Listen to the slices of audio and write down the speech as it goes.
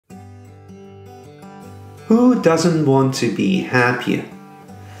Who doesn't want to be happier?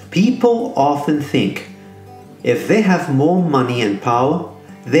 People often think if they have more money and power,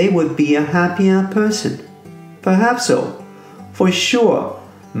 they would be a happier person. Perhaps so. For sure,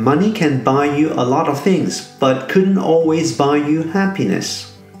 money can buy you a lot of things, but couldn't always buy you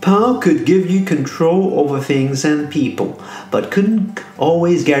happiness. Power could give you control over things and people, but couldn't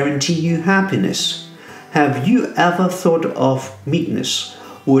always guarantee you happiness. Have you ever thought of meekness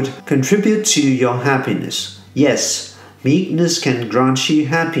would contribute to your happiness? Yes, meekness can grant you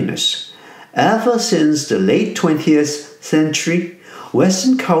happiness. Ever since the late 20th century,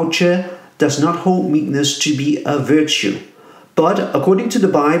 Western culture does not hold meekness to be a virtue. But according to the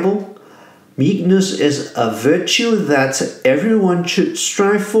Bible, meekness is a virtue that everyone should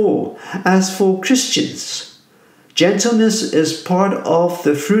strive for. As for Christians, gentleness is part of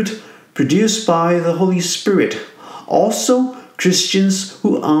the fruit produced by the Holy Spirit. Also, Christians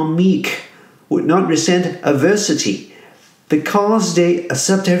who are meek would not resent adversity because they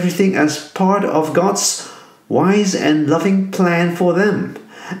accept everything as part of God's wise and loving plan for them.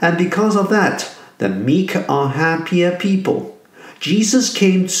 And because of that, the meek are happier people. Jesus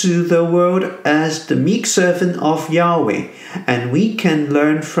came to the world as the meek servant of Yahweh, and we can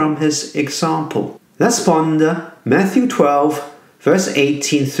learn from his example. Let's ponder Matthew 12, verse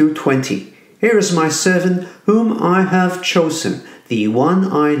 18 through 20. Here is my servant whom I have chosen, the one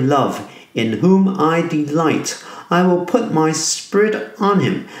I love, in whom I delight. I will put my spirit on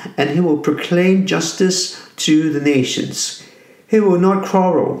him, and he will proclaim justice to the nations. He will not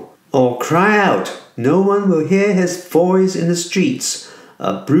quarrel or cry out. No one will hear his voice in the streets.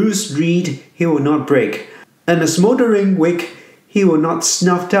 A bruised reed he will not break, and a smoldering wick he will not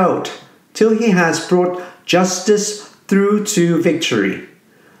snuff out, till he has brought justice through to victory.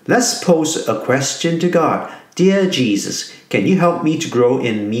 Let's pose a question to God. Dear Jesus, can you help me to grow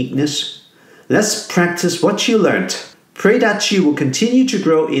in meekness? Let's practice what you learned. Pray that you will continue to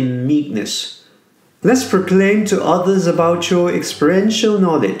grow in meekness. Let's proclaim to others about your experiential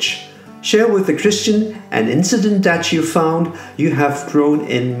knowledge. Share with the Christian an incident that you found you have grown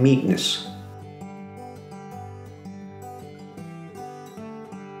in meekness.